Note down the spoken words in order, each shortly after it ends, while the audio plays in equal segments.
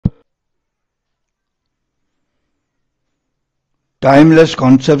Timeless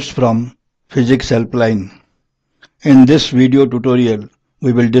concepts from Physics Helpline. In this video tutorial,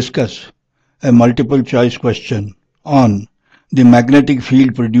 we will discuss a multiple choice question on the magnetic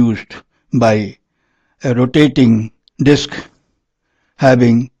field produced by a rotating disk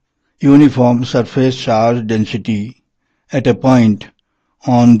having uniform surface charge density at a point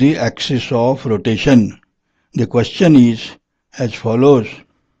on the axis of rotation. The question is as follows.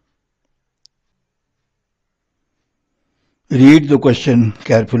 Read the question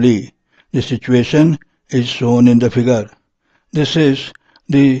carefully. The situation is shown in the figure. This is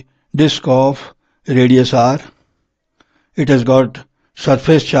the disk of radius r. It has got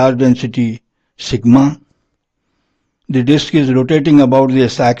surface charge density sigma. The disk is rotating about the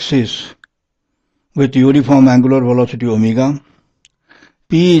s-axis with uniform angular velocity omega.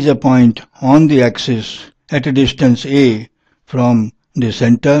 P is a point on the axis at a distance a from the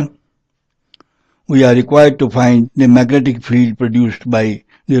center. We are required to find the magnetic field produced by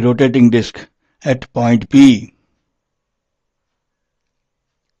the rotating disk at point P.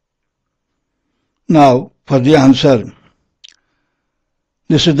 Now for the answer.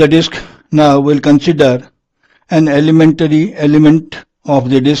 This is the disk. Now we'll consider an elementary element of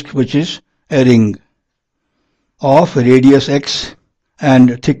the disk, which is a ring of radius x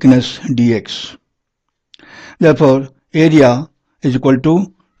and thickness dx. Therefore, area is equal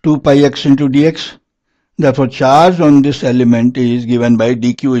to 2 pi x into dx. Therefore, charge on this element is given by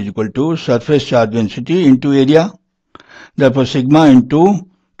dq is equal to surface charge density into area. Therefore, sigma into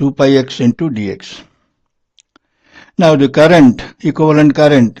 2 pi x into dx. Now, the current, equivalent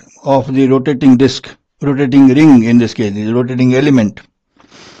current of the rotating disk, rotating ring in this case, the rotating element,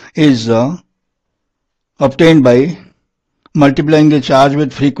 is obtained by multiplying the charge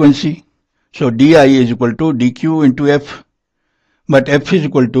with frequency. So, di is equal to dq into f. But f is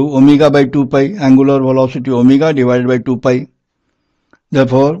equal to omega by 2 pi, angular velocity omega divided by 2 pi.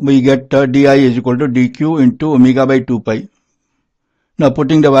 Therefore, we get di is equal to dq into omega by 2 pi. Now,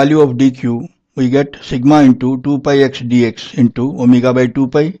 putting the value of dq, we get sigma into 2 pi x dx into omega by 2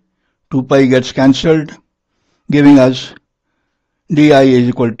 pi. 2 pi gets cancelled, giving us di is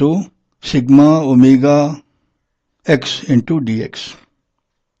equal to sigma omega x into dx.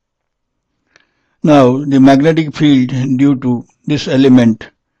 Now, the magnetic field due to this element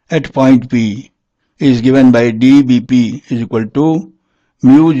at point P is given by dBp is equal to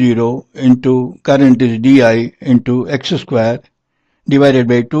mu 0 into current is di into x square divided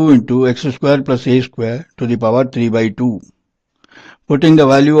by 2 into x square plus a square to the power 3 by 2. Putting the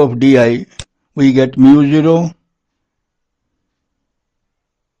value of di, we get mu 0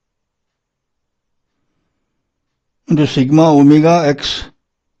 into sigma omega x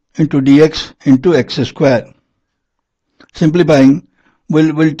into dx into x square. Simplifying,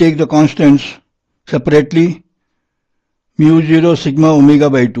 we'll take the constants separately. Mu 0 sigma omega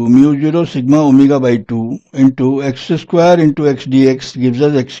by 2, mu 0 sigma omega by 2 into x square into x dx gives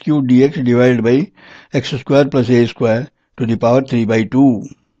us x cube dx divided by x square plus a square to the power 3 by 2.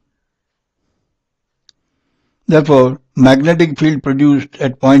 Therefore, magnetic field produced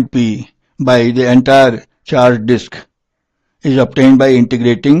at point P by the entire charged disk is obtained by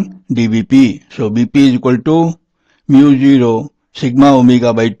integrating dBp. So, Bp is equal to mu 0 sigma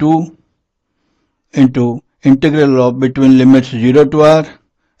omega by 2 into integral of between limits 0 to r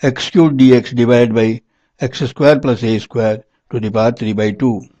x cube dx divided by x square plus a square to the power 3 by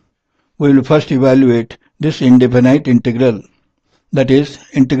 2. We will first evaluate this indefinite integral, that is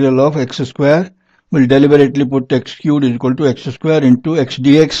integral of x square. We will deliberately put x cubed is equal to x square into x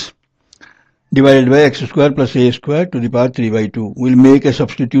dx divided by x square plus a square to the power 3 by 2. We will make a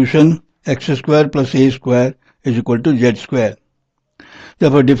substitution. X square plus a square is equal to z square.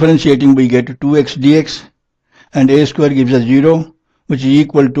 Therefore, differentiating we get 2x dx and a square gives us 0, which is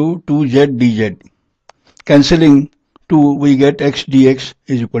equal to 2z dz. Cancelling 2, we get x dx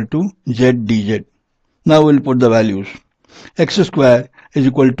is equal to z dz. Now we will put the values. X square is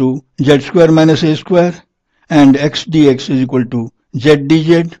equal to z square minus a square and x dx is equal to z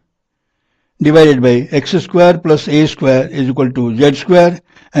dz divided by x square plus a square is equal to z square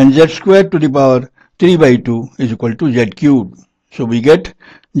and z square to the power 3 by 2 is equal to z cubed. So we get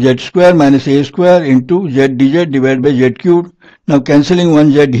z square minus a square into z dz divided by z cubed. Now cancelling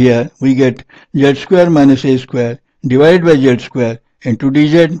one z here, we get z square minus a square divided by z square into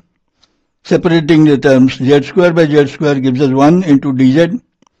dz. Separating the terms, z square by z square gives us 1 into dz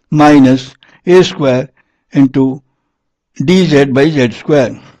minus a square into dz by z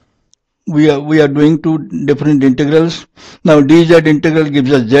square. We are doing two different integrals. Now dz integral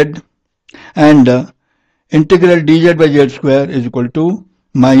gives us z and integral dz by z square is equal to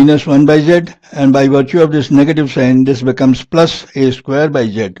minus 1 by z, and by virtue of this negative sign, this becomes plus a square by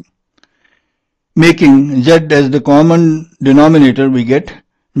z. Making z as the common denominator, we get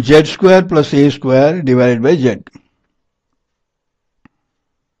z square plus a square divided by z.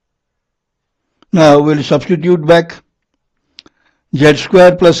 Now we'll substitute back z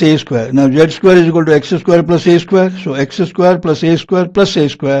square plus a square. Now z square is equal to x square plus a square. So x square plus a square plus a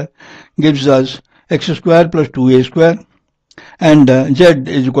square gives us x square plus 2a square. And z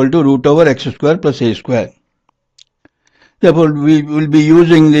is equal to root over x square plus a square. Therefore, we will be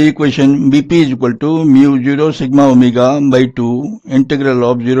using the equation Bp is equal to mu 0 sigma omega by 2 integral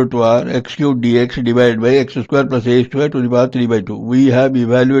of 0 to r x cube dx divided by x square plus a square to the power 3 by 2. We have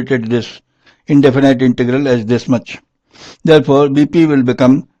evaluated this indefinite integral as this much. Therefore, Bp will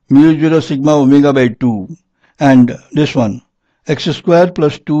become mu 0 sigma omega by 2 and this one x square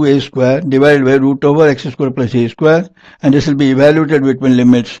plus 2a square divided by root over x square plus a square, and this will be evaluated between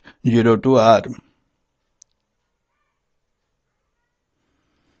limits 0 to r.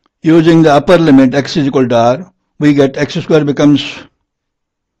 Using the upper limit x is equal to r, we get x square becomes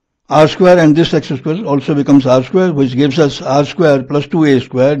r square and this x square also becomes r square, which gives us r square plus 2a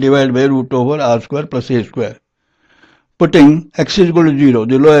square divided by root over r square plus a square. Putting x is equal to 0,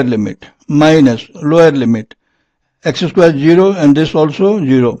 the lower limit, minus lower limit, x square 0 and this also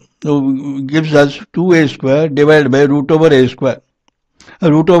 0. So gives us 2a square divided by root over a square.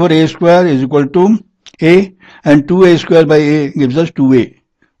 Root over a square is equal to a, and 2a square by a gives us 2a.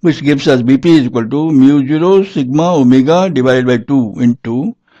 Which gives us Bp is equal to mu 0 sigma omega divided by 2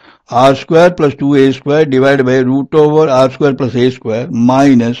 into r square plus 2a square divided by root over r square plus a square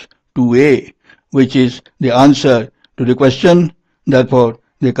minus 2a, which is the answer to the question. Therefore,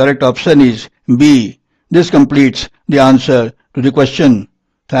 the correct option is B. This completes the answer to the question.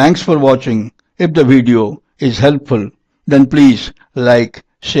 Thanks for watching. If the video is helpful, then please like,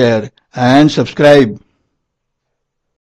 share and subscribe.